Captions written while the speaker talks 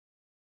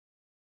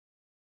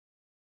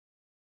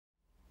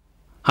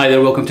Hi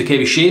there, welcome to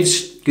Kevy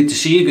Shaves. Good to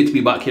see you, good to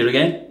be back here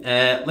again.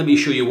 Let me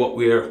show you what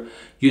we're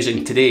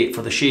using today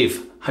for the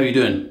shave. How are you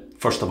doing?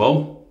 First of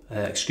all,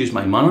 excuse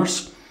my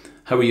manners.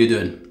 How are you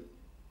doing?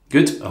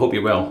 Good, I hope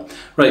you're well.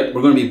 Right,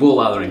 we're going to be bowl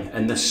lathering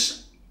in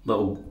this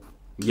little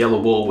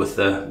yellow bowl with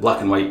the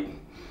black and white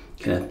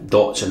kind of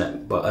dots in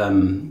it, but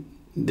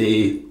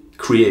they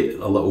create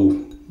a little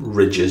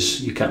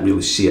ridges. You can't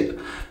really see it.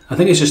 I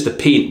think it's just the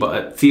paint,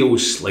 but it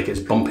feels like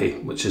it's bumpy,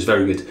 which is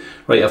very good.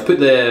 Right, I've put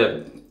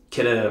the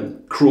kind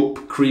of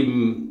Crope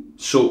cream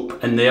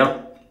soap in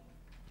there,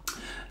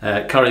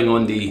 carrying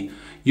on the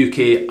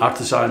UK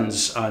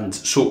artisans and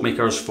soap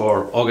makers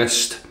for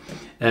August.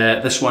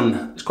 This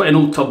one, it's quite an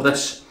old tub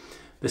this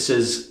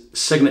is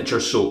Signature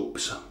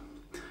Soaps.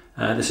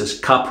 This is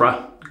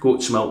Capra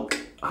goat's milk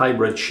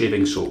hybrid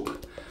shaving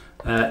soap.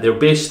 They're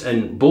based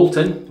in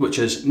Bolton, which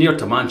is near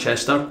to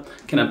Manchester,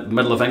 kind of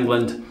middle of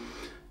England.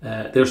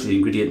 There's the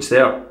ingredients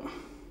there.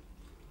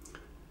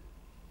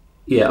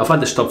 Yeah, I've had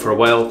this tub for a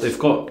while. They've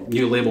got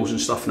new labels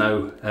and stuff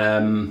now.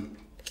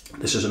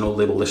 This is an old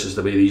label. This is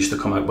the way they used to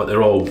come out, but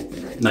they're all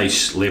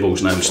nice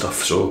labels now and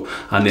stuff. So,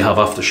 and they have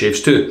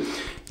aftershaves too.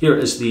 Here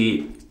is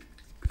the,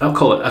 I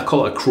call it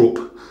a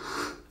Crope.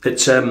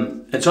 It's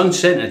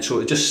unscented,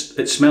 so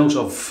it smells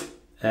of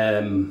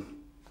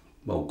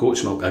well,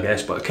 goat's milk, I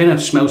guess, but it kind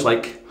of smells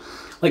like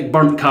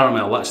burnt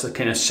caramel. That's the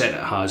kind of scent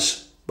it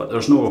has, but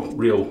there's no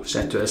real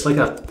scent to it. It's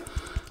like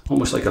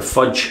almost like a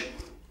fudge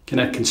kind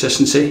of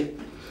consistency.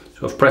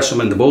 So I've pressed them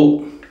in the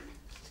bowl.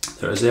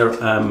 There it is there.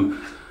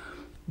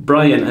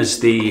 Brian is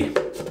the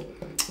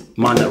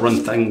man that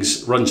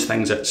runs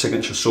things at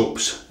Signature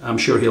Soaps. I'm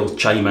sure he'll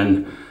chime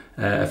in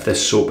if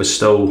this soap is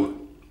still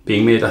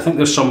being made. I think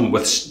there's some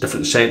with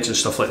different scents and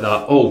stuff like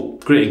that. All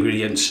great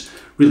ingredients,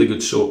 really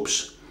good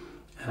soaps.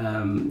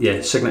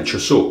 Yeah, Signature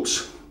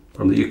Soaps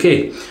from the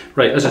UK.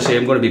 Right, as I say,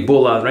 I'm going to be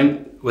bowl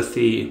lathering with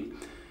the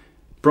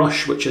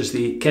brush, which is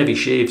the Kevy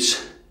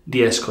Shaves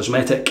DS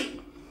Cosmetic,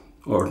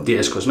 or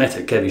DS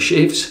Cosmetic Kevy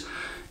Shaves.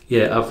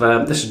 Yeah,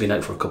 this has been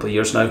out for a couple of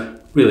years now.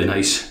 Really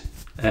nice.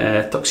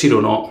 Tuxedo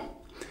knot.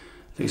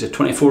 I think it's a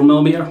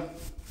 24mm.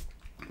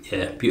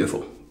 Yeah,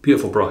 beautiful,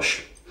 beautiful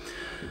brush.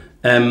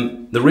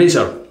 The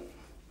razor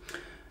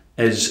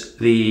is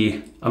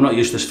I've not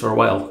used this for a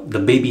while, the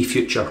Baby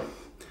Futur.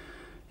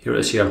 Here it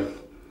is here.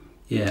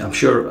 Yeah, I'm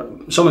sure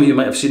some of you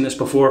might have seen this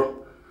before.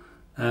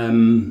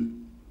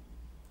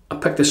 I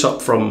picked this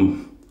up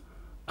from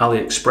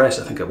AliExpress,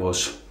 I think it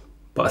was.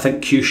 But I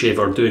think Q-Shave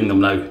are doing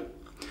them now.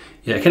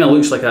 Yeah, it kind of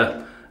looks like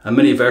a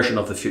mini version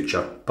of the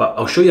Futur, but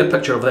I'll show you a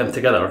picture of them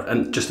together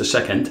in just a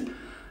second.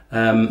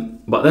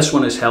 But this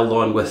one is held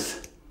on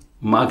with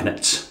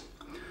magnets.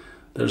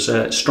 There's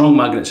strong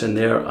magnets in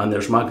there, and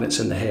there's magnets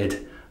in the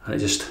head, and it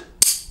just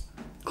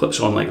clips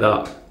on like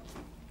that.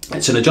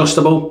 It's an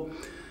adjustable.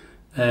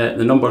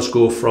 The numbers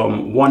go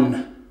from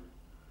 1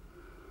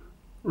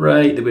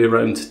 right the way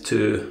around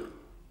to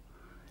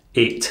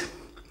 8.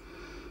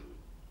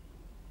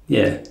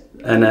 Yeah,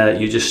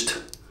 and you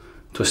just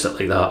twist it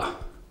like that,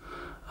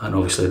 and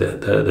obviously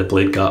the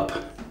blade gap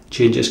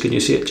changes. Can you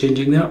see it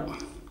changing there?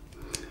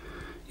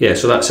 Yeah,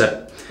 so that's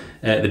it.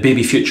 The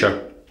Baby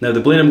Futur. Now the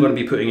blade I'm going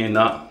to be putting in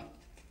that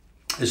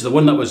is the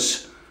one that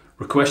was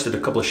requested a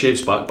couple of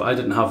shaves back, but I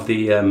didn't have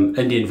the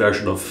Indian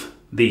version of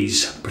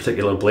these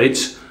particular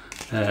blades.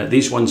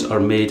 These ones are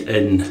made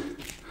in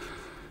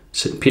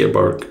St.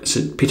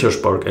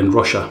 Petersburg in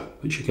Russia,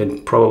 which you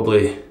can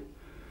probably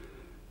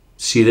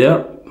see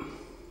there.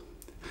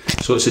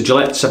 So it's a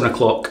Gillette 7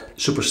 o'clock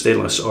Super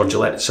Stainless, or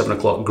Gillette 7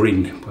 o'clock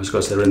green,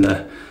 because they're in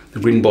the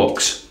green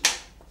box.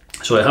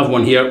 So I have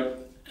one here,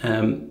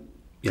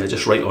 yeah,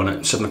 just right on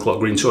it, 7 o'clock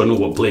green, so I know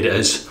what blade it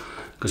is,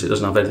 because it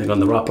doesn't have anything on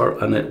the wrapper,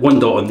 and one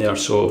dot on there,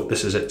 so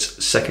this is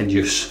its second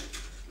use.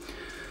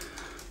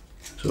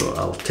 So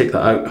I'll take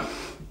that out,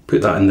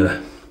 put that in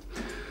the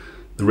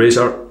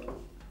razor.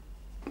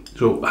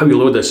 So how you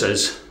load this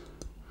is,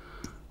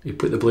 you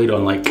put the blade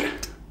on like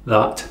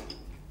that,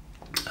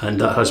 and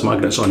that has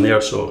magnets on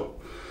there so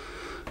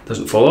it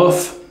doesn't fall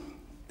off.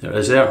 There it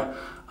is there,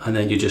 and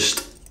then you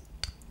just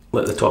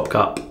let the top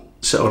cap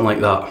sit on like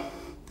that,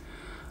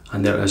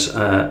 and there it is.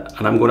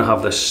 And I'm going to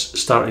have this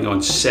starting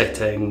on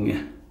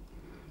setting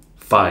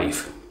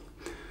 5.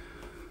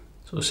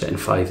 So setting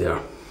 5 there.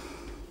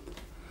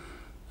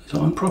 Is it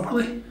on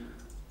properly?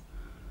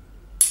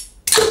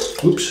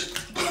 Oops.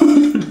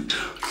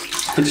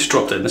 I just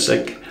dropped it in the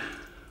sink.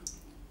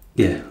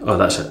 Yeah, oh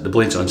that's it, the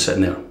blade's on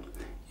sitting there.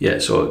 Yeah,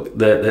 so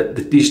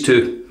these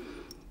two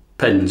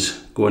pins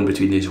go in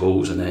between these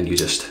holes, and then you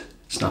just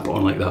snap it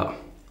on like that.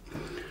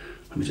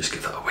 Let me just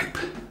give that a wipe.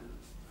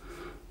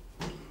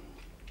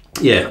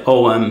 Yeah,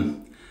 all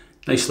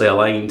nicely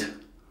aligned.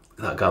 Look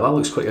at that gap, that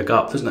looks quite a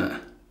gap, doesn't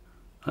it?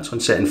 That's on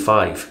setting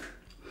 5.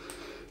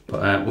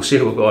 But we'll see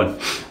how we go on.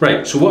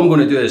 Right, so what I'm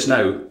going to do is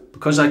now,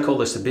 because I call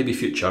this the Baby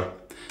Futur,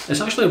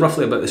 it's actually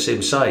roughly about the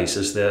same size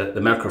as the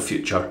Merkur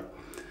Futur,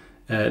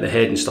 the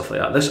head and stuff like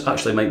that. This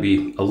actually might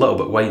be a little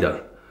bit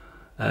wider.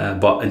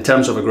 But in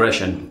terms of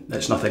aggression,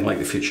 it's nothing like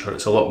the Futur.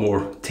 It's a lot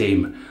more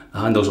tame. The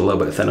handle's a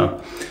little bit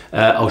thinner.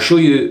 I'll show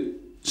you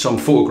some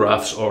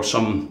photographs or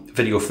some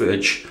video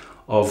footage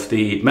of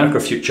the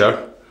Merkur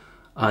Futur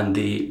and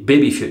the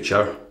Baby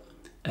Futur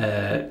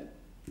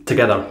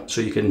together,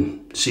 so you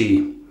can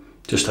see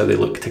just how they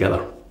look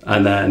together.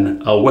 And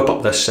then I'll whip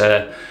up this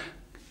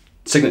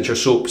Signature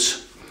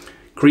Soaps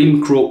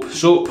Cream Crope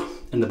soap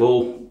in the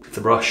bowl with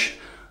the brush,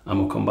 and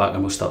we'll come back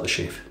and we'll start the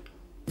shave.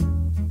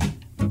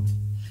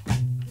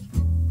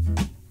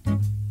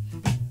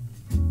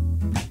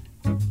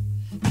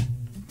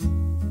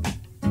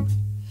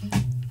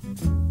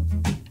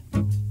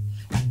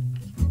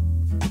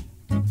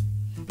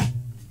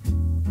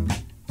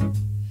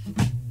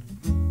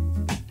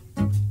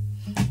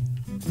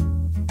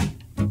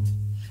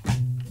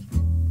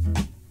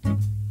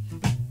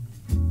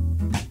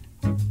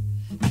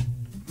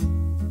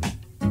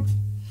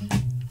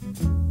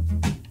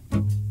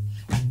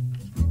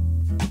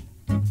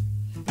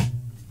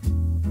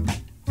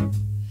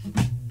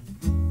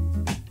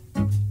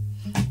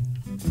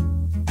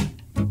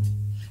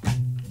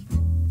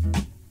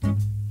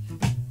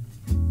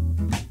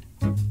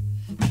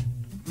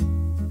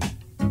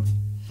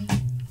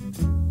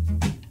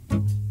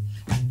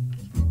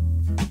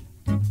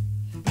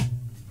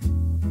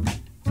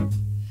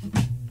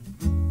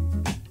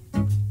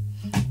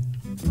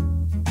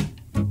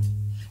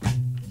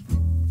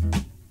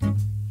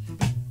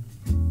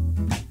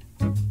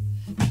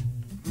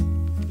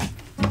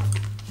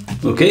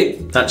 Okay,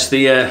 that's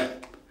the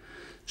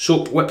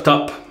soap whipped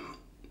up,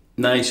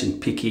 nice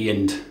and peaky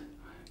and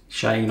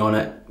shine on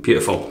it,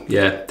 beautiful.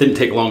 Yeah, didn't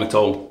take long at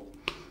all.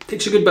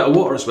 Takes a good bit of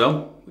water as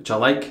well, which I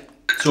like.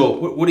 So,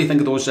 what do you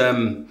think of those?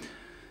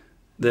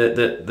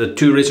 The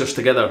two razors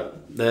together,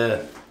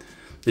 the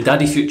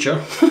Daddy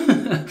Futur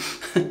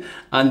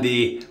and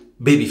the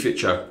Baby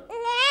Futur.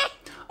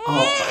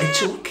 Oh,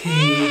 it's okay.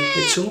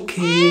 It's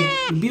okay.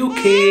 It'll be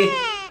okay.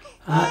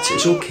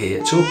 It's okay.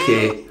 It's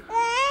okay.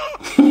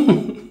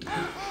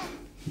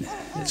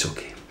 It's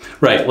okay.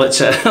 Right, let's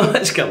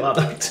get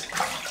lathered.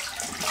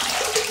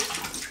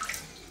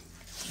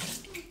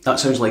 That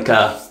sounds like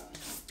a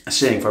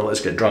saying for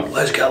let's get drunk.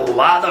 Let's get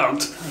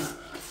lathered.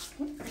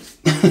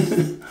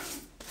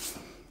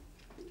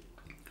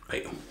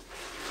 Right.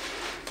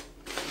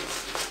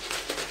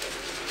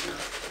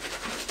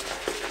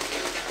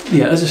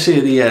 Yeah, as I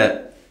say,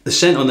 the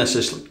scent on this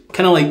is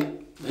kind of like,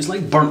 it's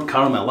like burnt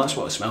caramel. That's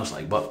what it smells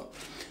like. But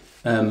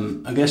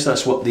I guess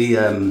that's what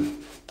the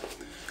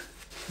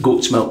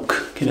goat's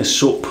milk kind of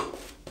soap,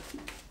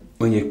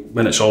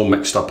 when it's all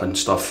mixed up and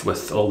stuff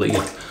with all the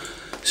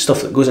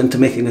stuff that goes into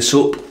making the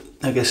soap,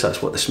 I guess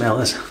that's what the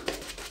smell is.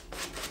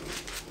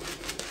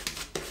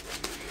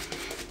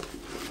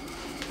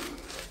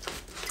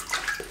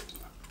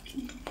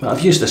 But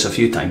I've used this a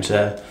few times.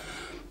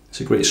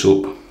 It's a great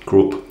soap,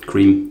 crope,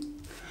 cream.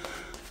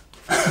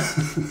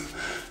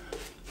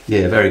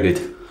 Yeah, very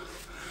good.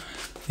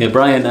 Yeah,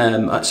 Brian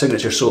at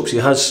Signature Soaps, he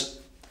has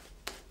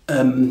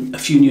a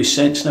few new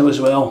scents now as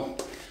well.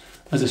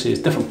 As I say,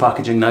 it's different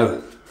packaging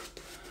now.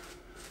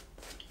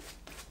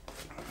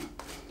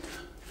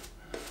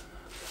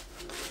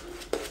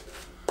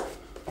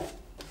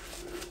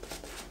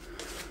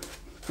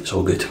 It's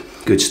all good.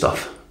 Good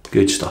stuff.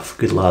 Good stuff.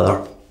 Good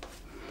lather.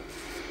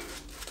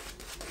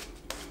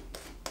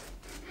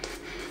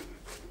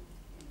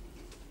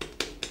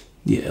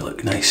 Yeah,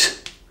 look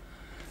nice.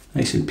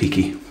 Nice and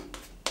peaky.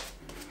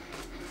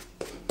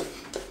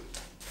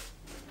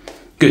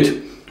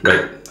 Good.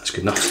 Right, that's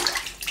good enough.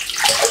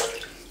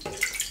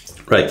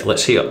 Right,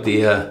 let's heat up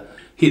the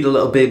heat the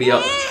little baby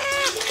up.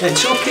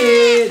 It's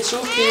okay, it's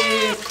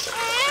okay.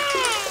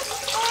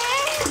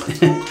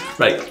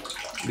 Right,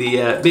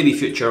 the Baby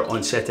Futur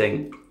on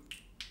setting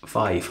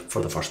 5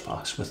 for the first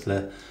pass with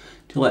the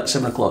Gillette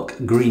 7 o'clock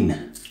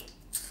green.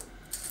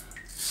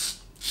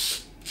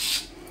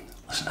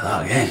 Listen to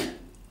that again.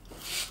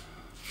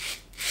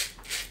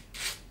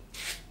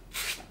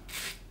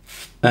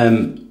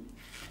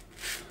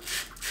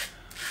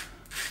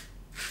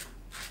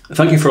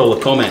 Thank you for all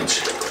the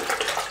comments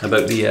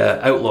about the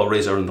Outlaw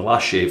razor and the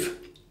last shave,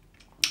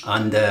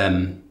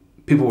 and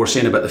people were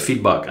saying about the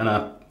feedback, and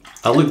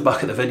I looked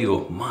back at the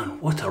video, man,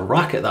 what a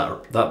racket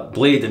that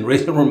blade and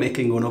razor were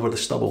making going over the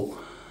stubble.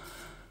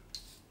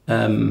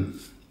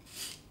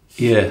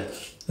 Yeah,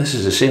 this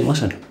is the same,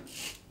 listen.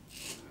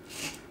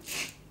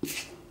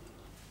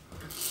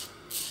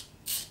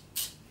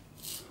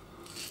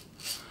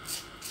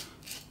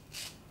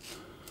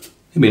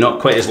 Maybe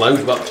not quite as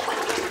loud, but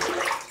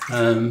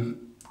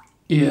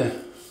yeah.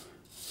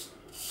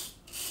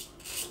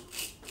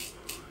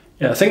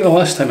 Yeah, I think the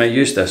last time I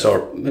used this,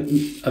 or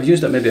I've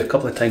used it maybe a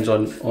couple of times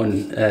on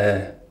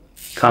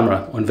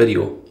camera, on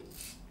video,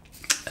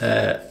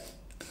 there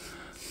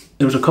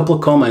was a couple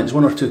of comments,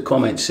 1 or 2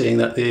 comments saying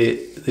that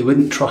they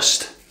wouldn't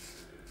trust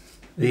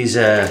these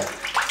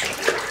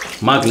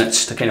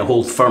magnets to kind of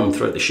hold firm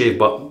throughout the shave,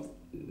 but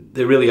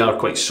they really are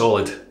quite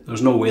solid.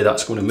 There's no way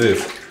that's going to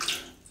move.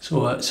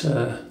 So it's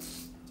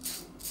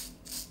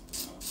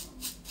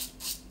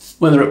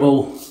whether it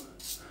will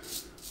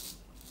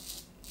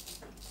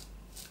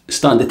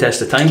stand the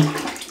test of time,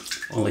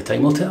 only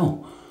time will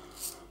tell.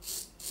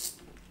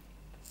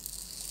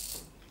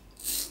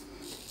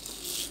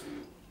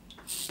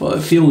 but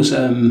it feels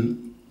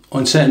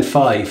on setting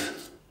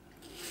 5.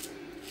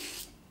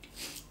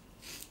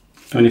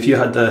 I mean, if you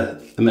had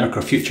the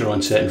Merkur Futur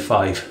on setting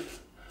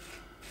 5,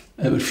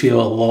 it would feel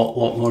a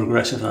lot more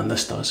aggressive than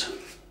this does.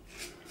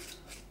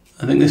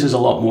 I think this is a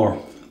lot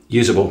more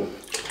usable.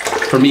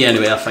 For me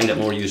anyway, I find it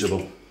more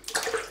usable.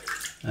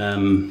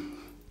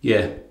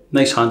 Yeah,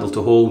 nice handle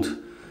to hold,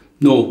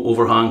 no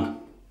overhang,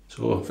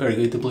 so very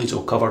good, the blade's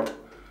all covered.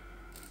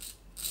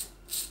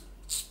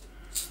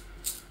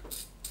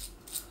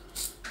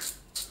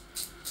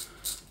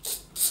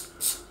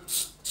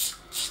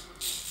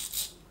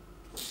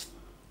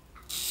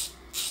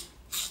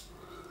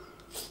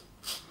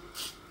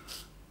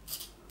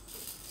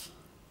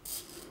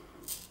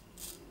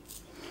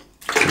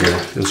 Yeah,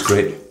 feels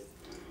great.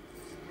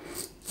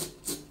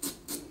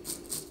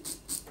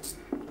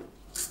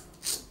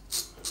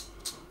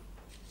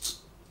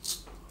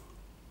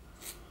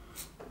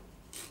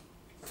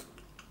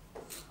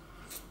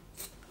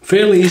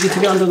 Fairly easy to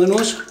get under the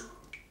nose.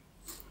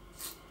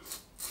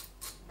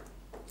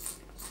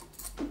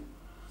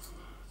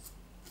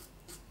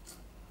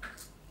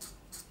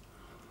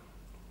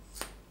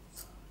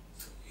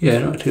 Yeah,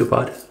 not too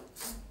bad.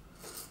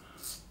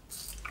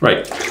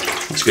 Right,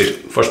 that's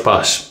good. First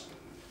pass.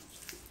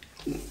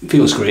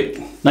 Feels great.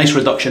 Nice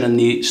reduction in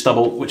the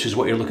stubble, which is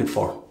what you're looking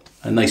for.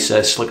 A nice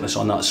slickness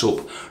on that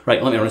soap.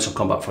 Right, let me rinse and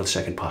come back for the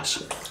second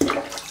pass.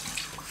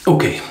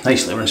 Okay,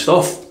 nicely rinsed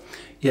off.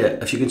 Yeah,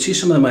 if you can see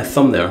some of my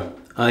thumb there,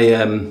 I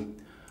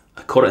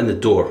caught it in the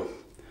door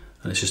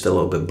and it's just a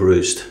little bit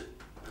bruised.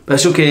 But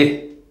it's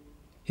okay.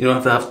 You don't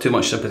have to have too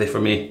much sympathy for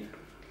me.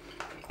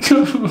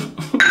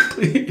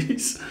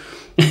 Please.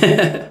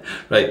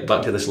 Right,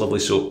 back to this lovely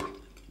soap.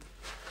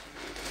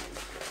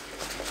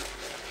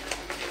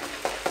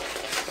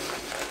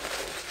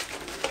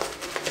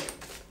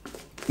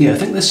 Yeah, I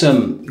think this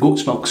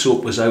goat's milk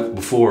soap was out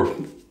before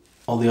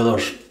all the other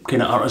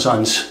kind of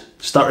artisans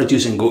started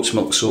using goat's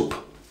milk soap.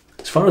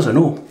 As far as I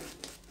know.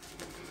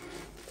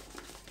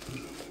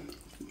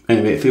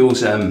 Anyway, it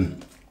feels,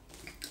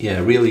 yeah,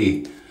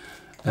 really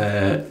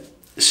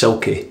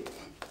silky.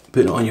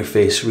 Putting it on your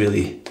face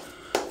really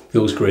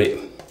feels great.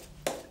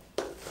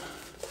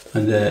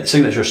 And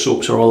signature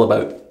soaps are all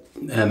about,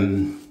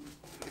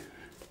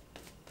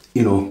 you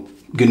know,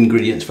 good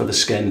ingredients for the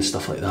skin and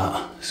stuff like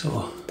that.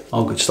 So,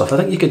 all good stuff. I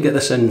think you could get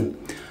this in,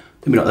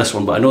 maybe not this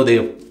one, but I know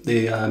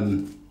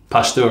the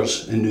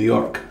Pasteurs in New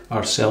York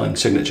are selling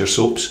signature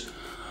soaps.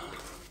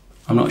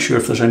 I'm not sure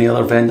if there's any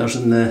other vendors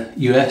in the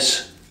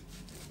US.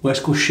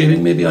 West Coast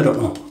Shaving maybe, I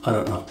don't know.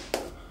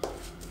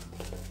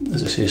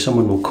 As I say,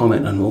 someone will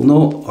comment and we'll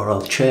know, or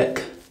I'll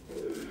check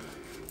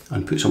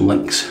and put some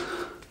links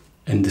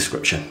in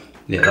description.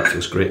 Yeah, that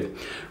feels great.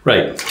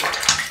 Right,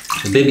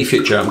 the Baby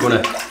Futur, I'm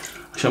gonna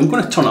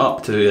turn it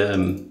up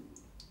to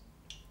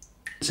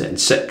setting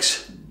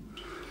 6,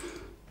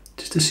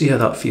 just to see how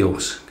that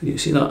feels. Can you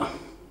see that?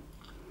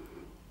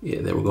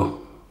 Yeah, there we go.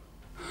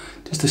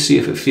 Just to see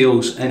if it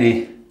feels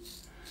any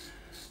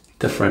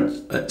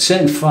different. At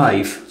setting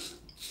 5,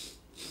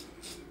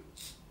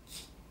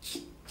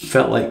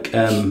 felt like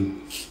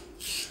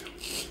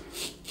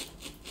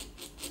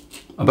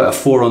about a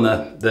 4 on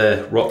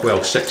the Rockwell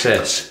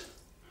 6S.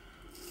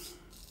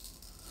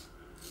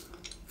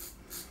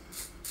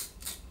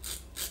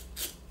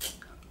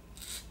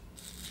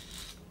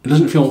 It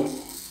doesn't feel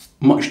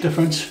much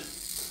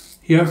difference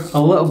here,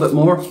 a little bit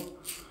more.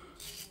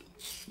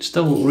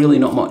 Still really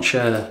not much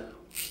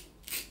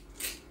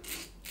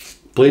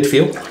blade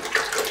feel.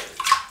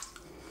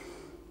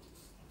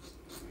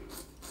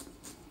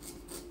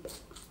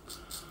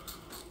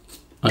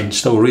 And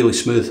still really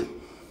smooth.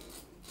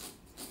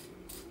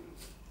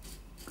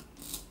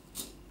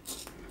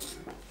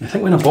 I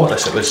think when I bought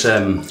this it was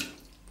something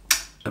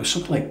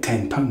like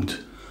 £10.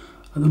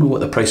 I don't know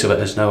what the price of it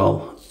is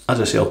now.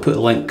 As I say, I'll put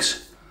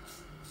links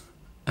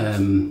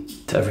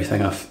to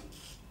everything if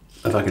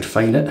I could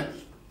find it.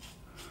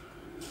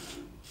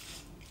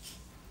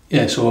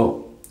 Yeah,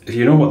 so if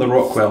you know what the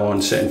Rockwell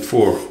on setting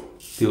 4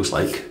 feels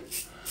like,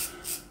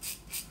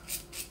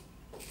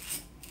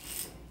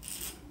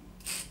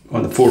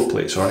 on the 4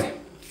 plate, sorry,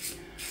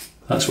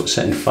 that's what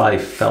setting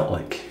 5 felt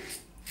like.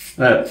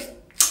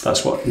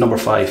 That's what number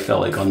 5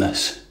 felt like on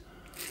this.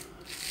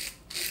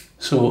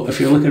 So if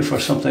you're looking for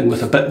something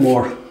with a bit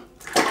more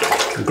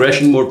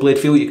aggression, more blade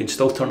feel, you can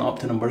still turn it up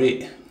to number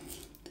 8.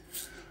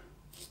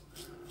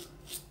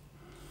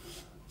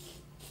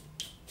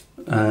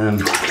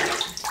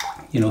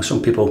 You know,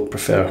 some people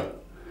prefer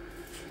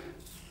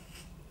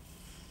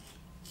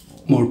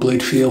more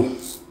blade feel. They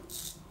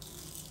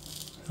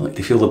like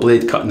to feel the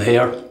blade cutting the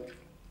hair.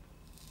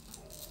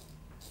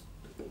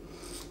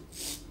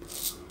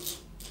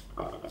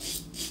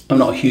 I'm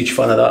not a huge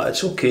fan of that.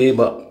 It's okay,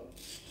 but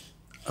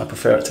I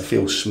prefer it to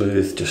feel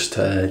smooth, just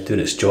doing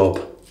its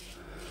job.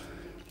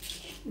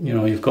 You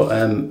know, you've got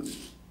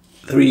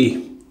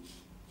three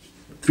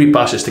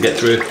passes to get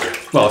through.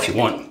 Well, if you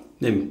want.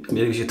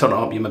 Maybe if you turn it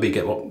up, you maybe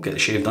get the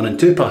shave done in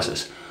 2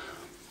 passes.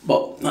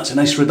 But that's a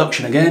nice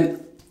reduction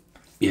again.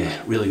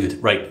 Yeah, really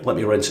good. Right, let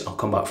me rinse. I'll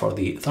come back for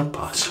the third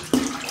pass.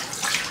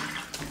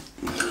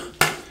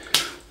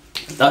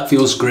 that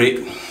feels great.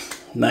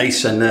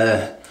 Nice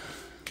and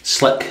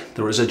slick.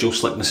 The residual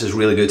slickness is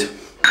really good.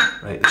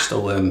 Right, there's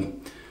still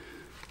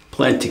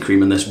plenty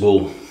cream in this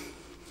bowl.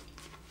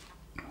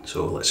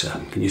 So let's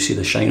can you see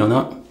the shine on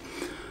that?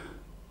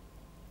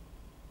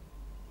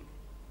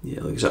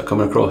 Yeah, look, is that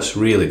coming across?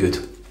 Really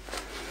good.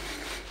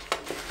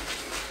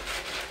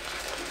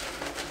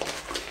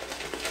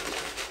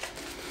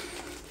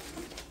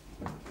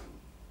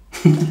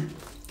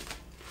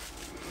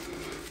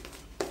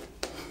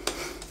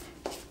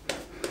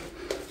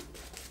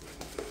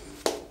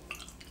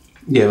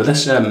 Yeah, with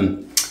this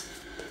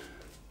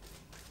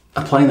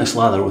applying this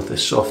lather with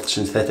this soft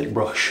synthetic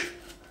brush,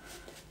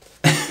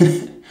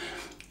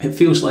 it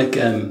feels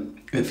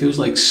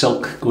like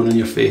silk going on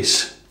your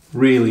face.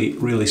 Really,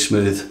 really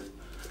smooth,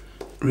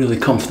 really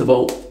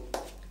comfortable,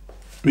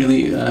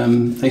 really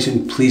nice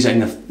and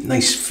pleasing, a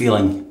nice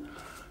feeling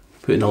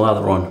putting the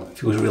lather on. It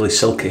feels really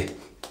silky.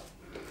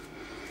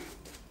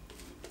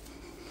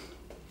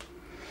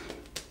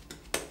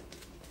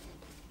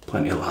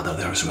 Plenty of lather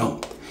there as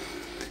well.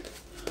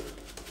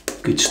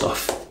 Good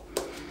stuff.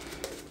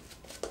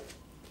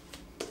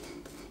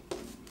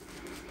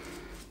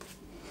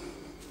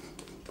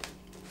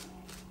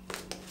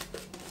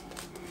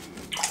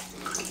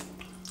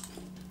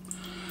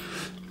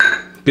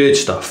 Good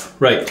stuff.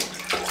 Right,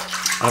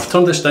 I've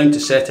turned this down to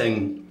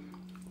setting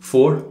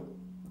 4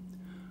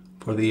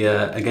 for the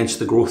against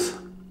the growth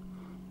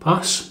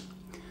pass.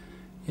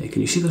 Yeah, can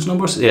you see those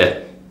numbers?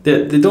 Yeah,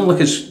 they don't look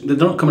as, they're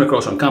not coming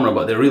across on camera,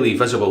 but they're really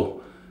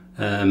visible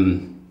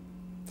to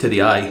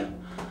the eye.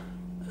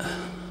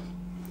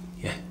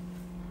 Yeah,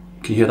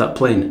 can you hear that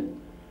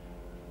plane?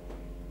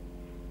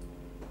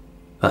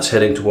 That's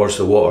heading towards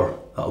the water.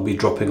 That'll be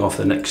dropping off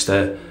the next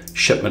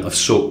shipment of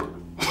soap.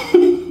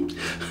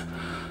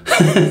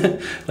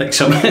 like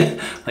some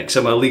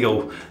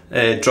illegal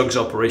drugs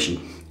operation.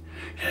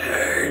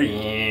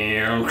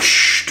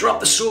 Drop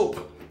the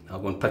soap. I'll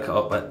go and pick it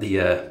up at the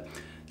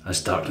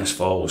as darkness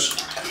falls.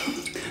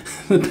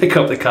 Pick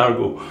up the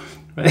cargo.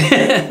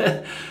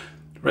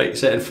 Right,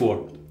 setting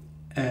 4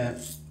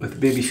 with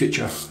baby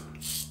Future.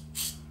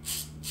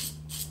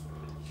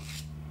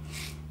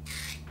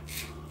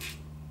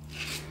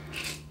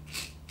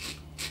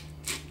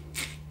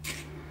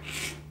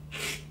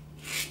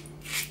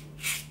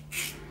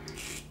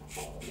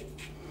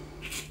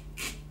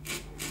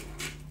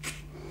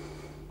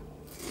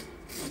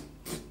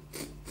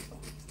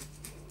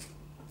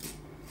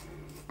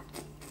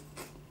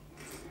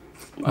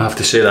 I have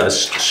to say that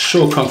is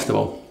so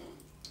comfortable.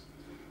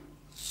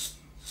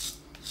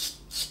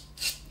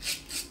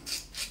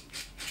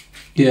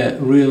 Yeah,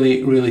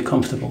 really, really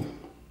comfortable.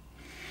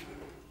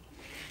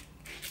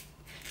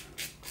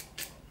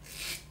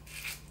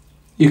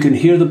 You can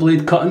hear the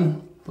blade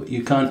cutting, but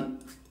you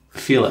can't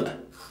feel it.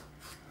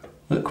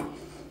 Look.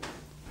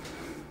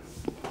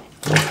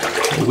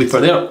 A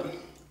weeper there.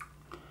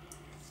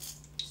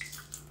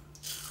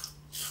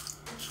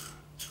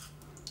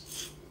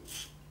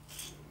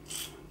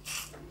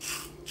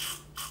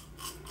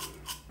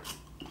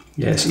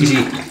 Yeah, it's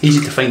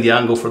easy to find the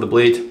angle for the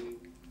blade.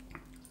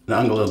 The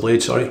angle of the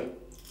blade, sorry.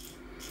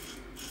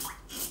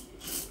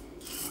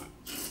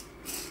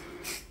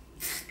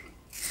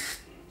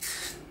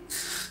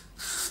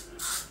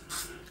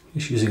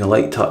 Just using a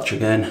light touch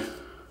again.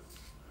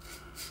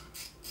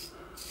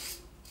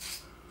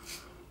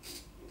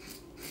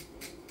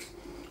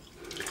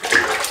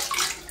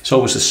 It's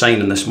always the sign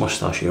in this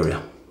moustache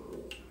area.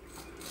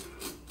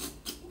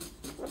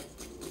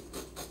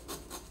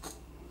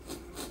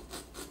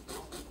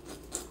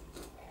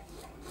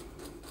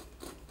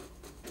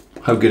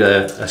 How good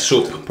a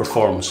soap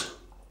performs.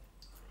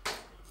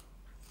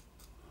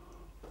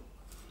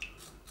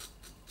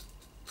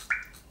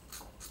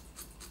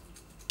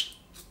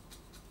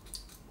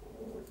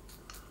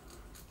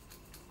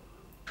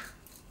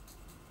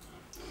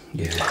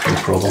 Yeah,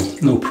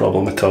 no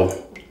problem at all.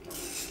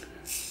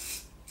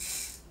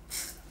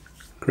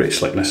 Great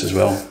slickness as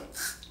well.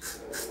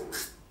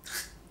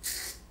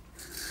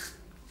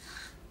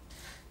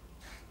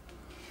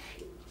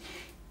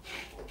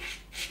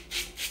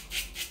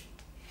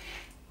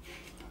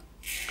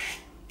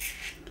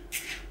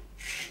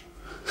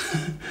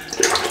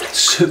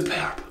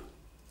 Superb.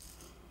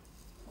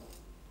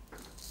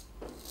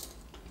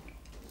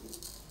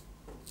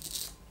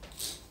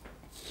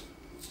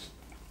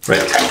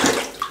 Right,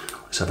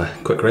 let's have a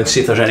quick rinse,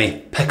 see if there's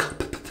any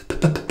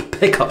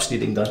pickups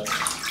needing done.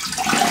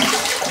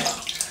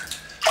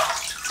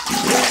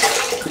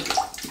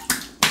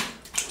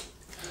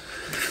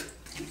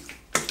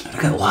 I've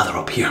got lather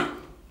up here.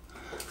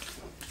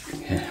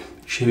 Yeah,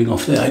 shaving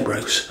off the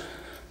eyebrows.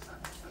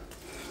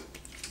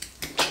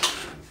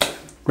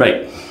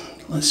 Right,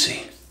 let's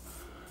see.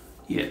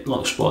 Yeah,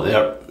 little spot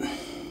there.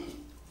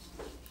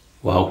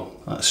 Wow,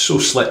 that's so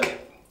slick.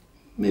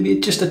 Maybe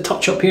just a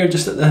touch up here,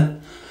 just at the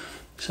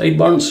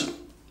sideburns.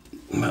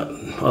 But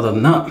other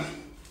than that,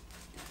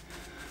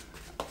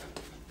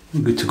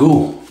 we're good to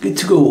go. Good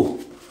to go.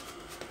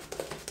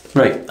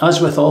 Right,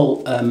 as with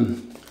all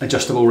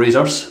adjustable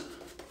razors,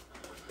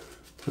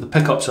 for the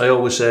pickups I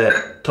always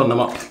turn them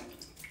up.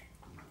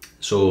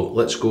 So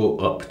let's go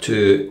up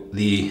to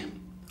the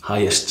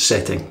highest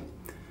setting.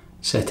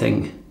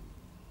 Setting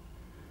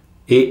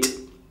 8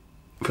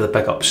 for the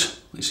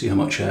pickups. Let's see how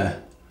much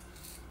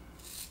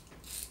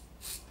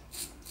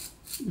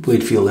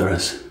blade feel there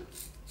is.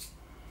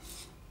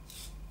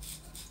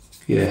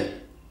 Yeah,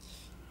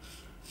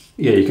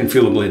 you can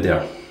feel the blade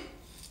there.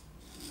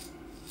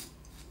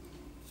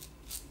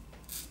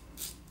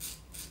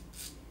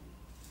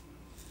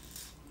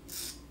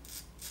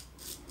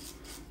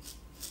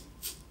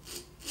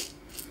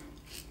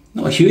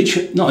 Not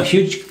a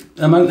huge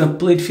amount of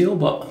blade feel,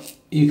 but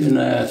you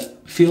can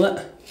feel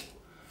it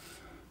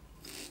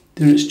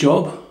doing its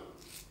job.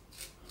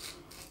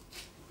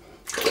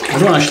 I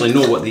don't actually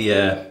know what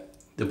the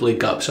blade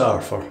gaps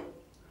are for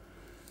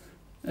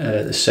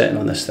the setting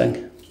on this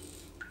thing.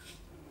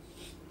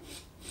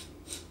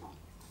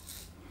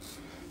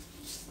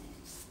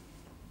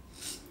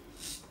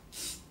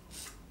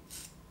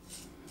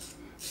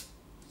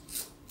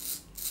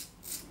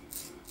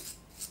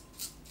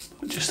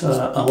 Just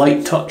a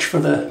light touch for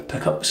the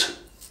pickups.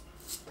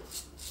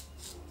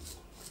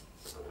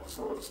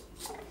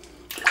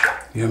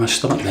 You're my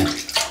stomach then.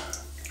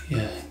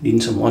 Yeah,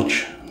 needing some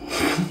lunch.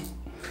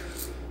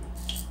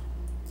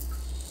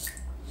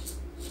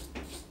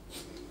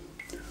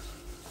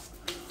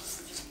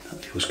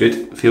 That feels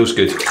good, feels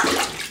good.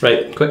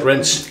 Right, quick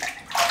rinse.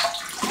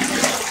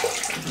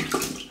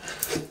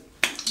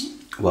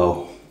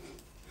 Wow.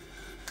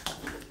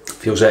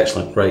 Feels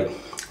excellent. Right,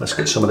 let's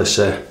get some of this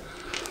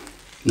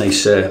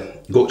nice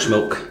goat's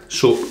milk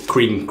soap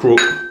cream croap.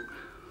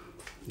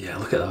 Yeah,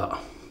 look at that.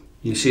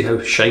 You see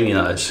how shiny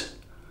that is?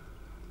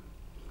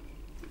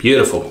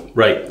 Beautiful.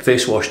 Right,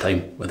 face wash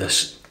time with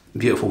this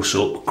beautiful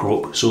soap,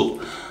 croap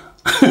soap.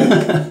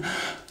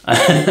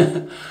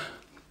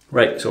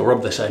 Right, so I'll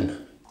rub this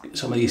in. Get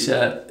some of these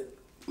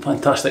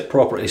fantastic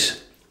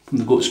properties from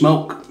the goat's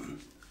milk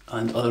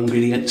and other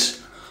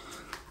ingredients.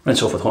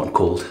 Rinse off with hot and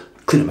cold.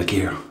 Clean up my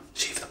gear.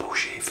 Save the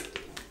post shave.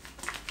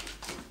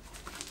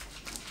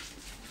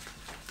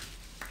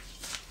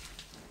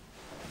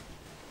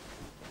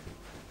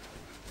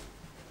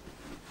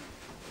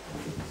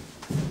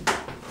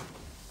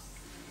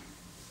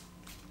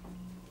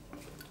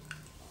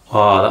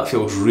 Ah, that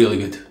feels really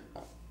good.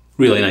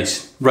 Really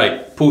nice.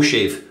 Right, post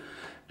shave.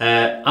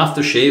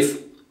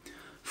 Aftershave,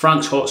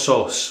 Frank's hot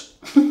sauce.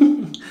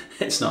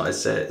 It's not,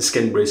 it's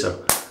skin bracer.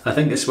 I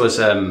think this was,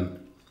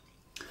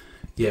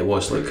 yeah it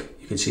was, look,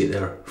 you can see it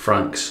there,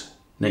 Frank's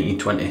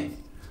 1920.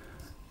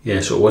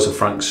 Yeah, so it was a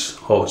Frank's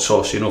hot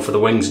sauce, you know, for the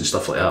wings and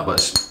stuff like that, but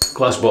it's a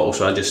glass bottle,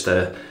 so I just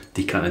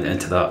decanted it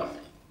into that.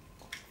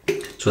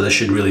 So this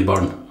should really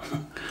burn.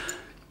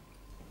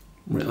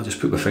 Right, I'll just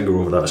put my finger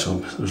over that so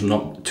there's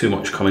not too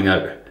much coming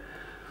out.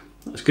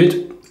 That's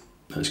good.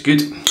 That's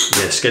good.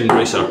 Yeah, skin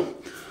bracer.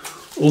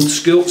 Old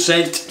school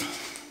scent.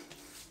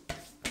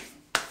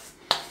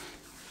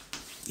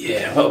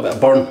 Yeah, a little bit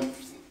of burn.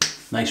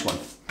 Nice one.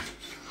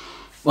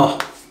 Oh,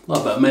 a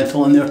little bit of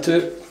menthol in there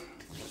too.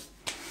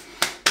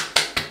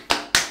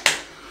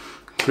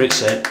 Great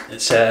scent.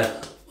 It's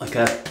like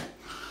a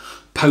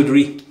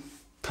powdery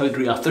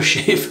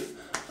aftershave.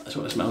 That's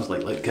what it smells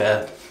like.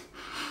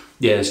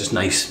 Yeah, it's just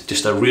nice.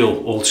 Just a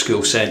real old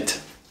school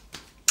scent.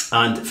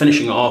 And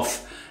finishing it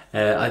off,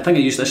 I think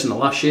I used this in the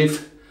last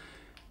shave.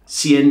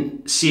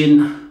 Cien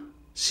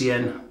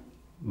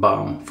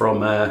Balm from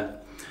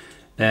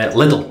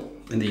Lidl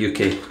in the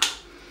UK.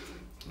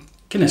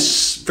 Kind of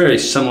very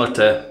similar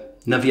to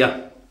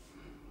Nivea.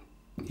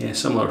 Yeah,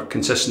 similar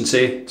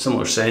consistency,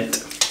 similar scent.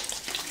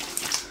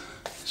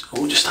 So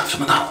we'll just have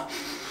some of that.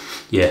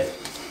 Yeah.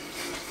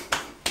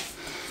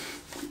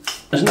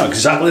 It's not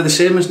exactly the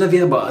same as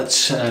Nivea, but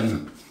it's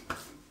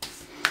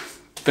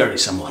very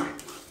similar.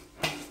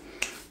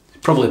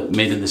 Probably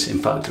made in the same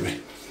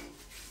factory.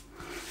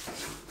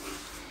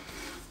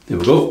 There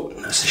we go,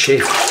 that's the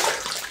shave.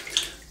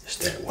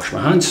 Just wash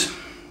my hands,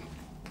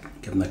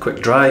 give them a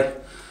quick dry.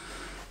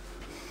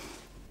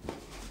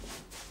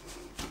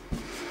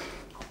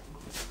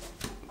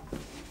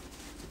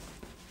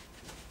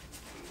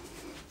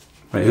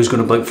 Right, who's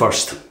going to blink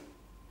first?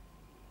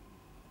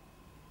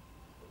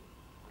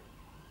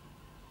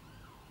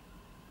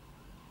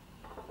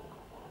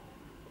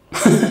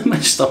 My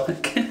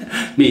stomach.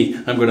 Me,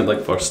 I'm going to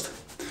blink first.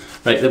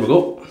 Right, there we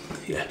go.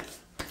 Yeah.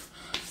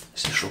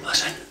 Let's just rub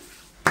this in.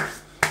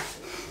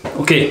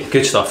 Okay,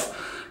 good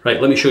stuff.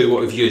 Right, let me show you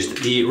what we've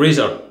used. The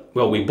razor,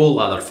 well, we bowl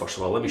lathered first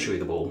of all. Let me show you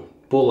the bowl.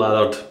 Bowl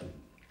lathered.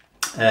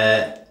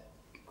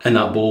 In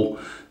that bowl,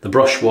 the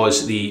brush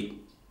was the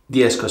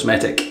DS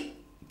Cosmetic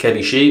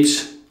Kevy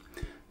shaves.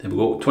 There we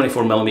go,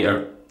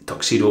 24mm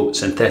tuxedo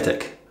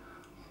synthetic.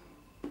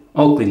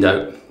 All cleaned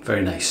out,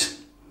 very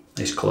nice.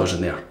 Nice colours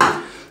in there.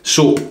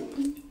 Soap,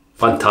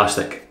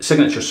 fantastic.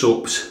 Signature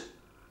soaps,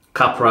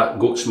 Capra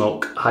Goat's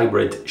Milk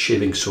Hybrid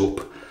Shaving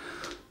Soap.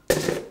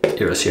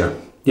 Here it is here.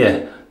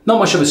 Yeah, not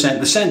much of a scent.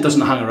 The scent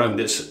doesn't hang around.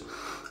 It's,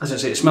 as I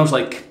say, it smells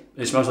like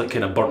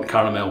kind of burnt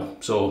caramel.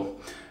 So,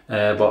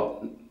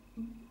 but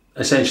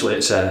essentially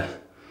it's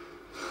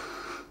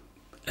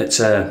it's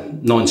a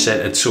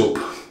non-scented soap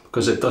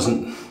because it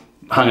doesn't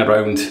hang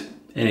around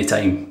any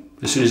time.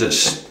 As soon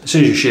as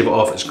you shave it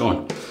off, it's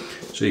gone.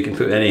 So you can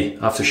put any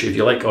aftershave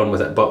you like on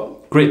with it.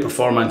 But great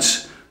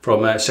performance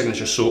from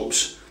Signature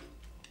Soaps.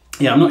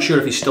 Yeah, I'm not sure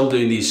if he's still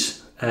doing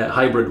these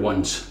hybrid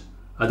ones.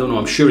 I don't know.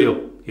 I'm sure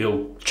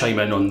he'll chime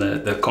in on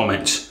the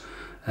comments.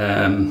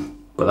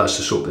 But that's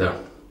the soap there.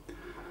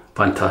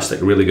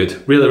 Fantastic, really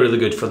good, really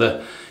good for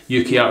the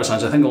UK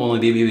artisans. I think there'll only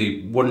be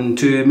maybe 1,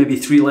 2, maybe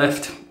 3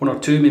 left, 1 or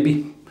 2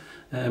 maybe,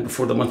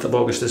 before the month of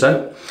August is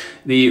out.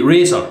 The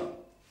razor,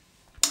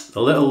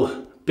 the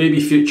little baby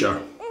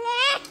Futur.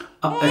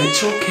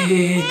 It's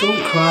okay,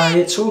 don't cry,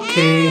 it's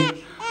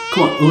okay.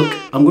 Come on, look,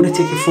 I'm going to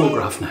take your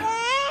photograph now,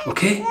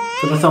 okay?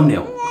 For the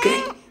thumbnail,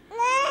 okay?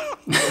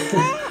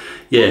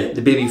 Yeah,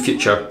 the baby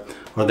Futur,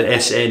 or the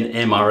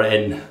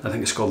SNMRN, I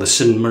think it's called the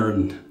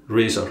Sinmern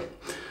razor.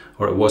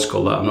 Or it was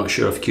called that. I'm not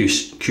sure if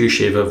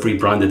Q-Shave have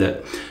rebranded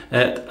it.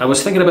 I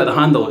was thinking about the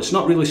handle. It's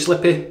not really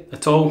slippy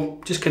at all,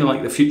 just kind of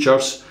like the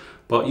Futures,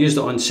 but used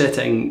it on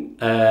setting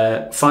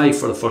 5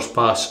 for the first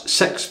pass,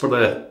 6 for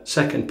the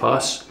second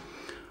pass,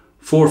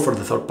 4 for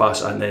the third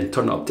pass, and then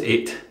turn it up to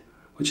 8,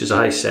 which is a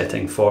high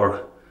setting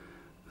for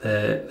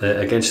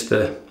the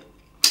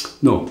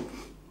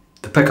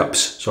pickups,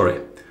 sorry.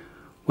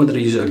 What did I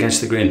use it against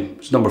the grain?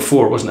 It's number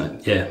 4, wasn't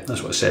it? Yeah,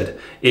 that's what I said.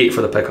 8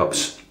 for the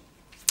pickups.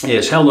 Yeah,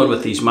 it's held on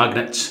with these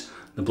magnets.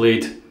 The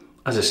blade,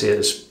 as I say,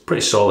 it's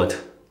pretty solid.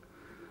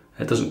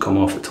 It doesn't come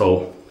off at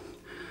all.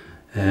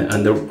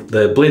 And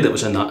the blade that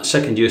was in that,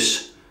 second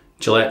use,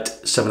 Gillette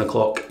 7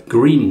 o'clock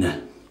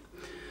green.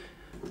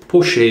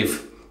 Post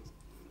shave,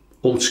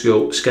 old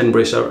school skin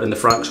bracer in the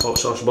Frank's hot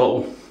sauce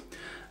bottle.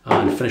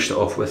 And finished it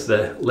off with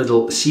the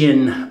Lidl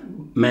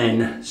Cien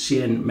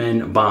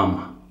Men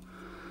Balm.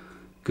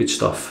 Good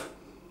stuff.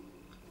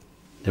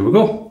 There we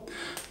go.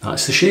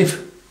 That's the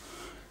shave.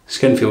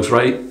 Skin feels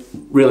right,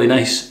 really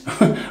nice.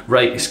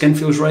 Right, skin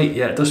feels right,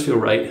 yeah, it does feel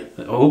right.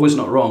 I hope it's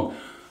not wrong.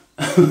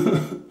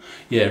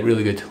 Yeah,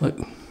 really good. Look,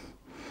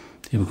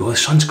 here we go, the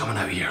sun's coming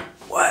out here.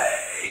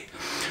 Way!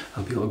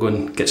 I'll be able to go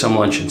and get some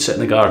lunch and sit in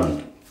the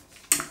garden.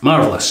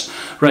 Marvellous.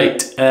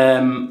 Right,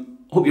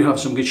 hope you have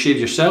some good shave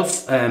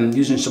yourself,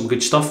 using some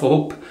good stuff, I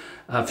hope.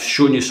 I've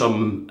shown you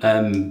some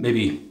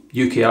maybe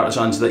UK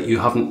artisans that you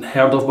haven't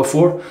heard of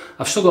before.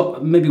 I've still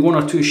got maybe 1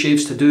 or 2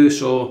 shaves to do,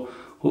 so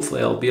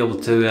hopefully I'll be able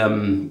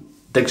to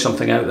dig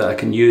something out that I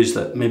can use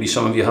that maybe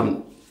some of you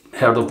haven't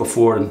heard of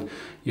before, and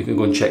you can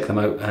go and check them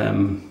out.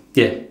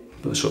 Yeah,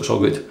 so it's all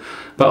good.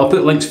 But I'll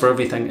put links for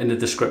everything in the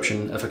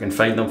description if I can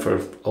find them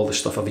for all the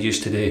stuff I've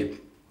used today.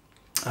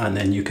 And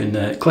then you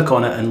can click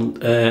on it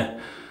and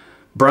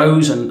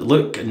browse and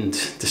look and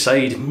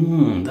decide,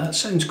 that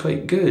sounds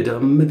quite good.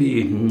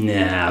 Maybe,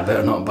 nah, I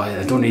better not buy it.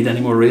 I don't need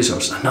any more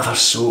razors. Another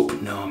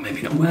soap? No,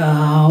 maybe not.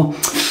 Well,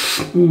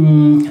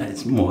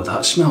 it's more,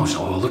 that smells.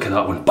 Oh, look at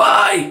that one.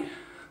 Buy!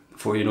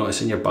 Before you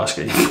notice in your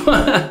basket.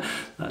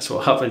 That's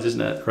what happens,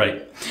 isn't it?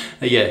 Right.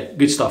 Yeah,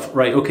 good stuff.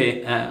 Right,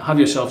 okay. Have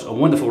yourselves a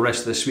wonderful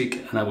rest of this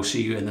week, and I will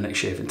see you in the next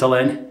shave. Until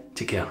then,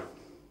 take care.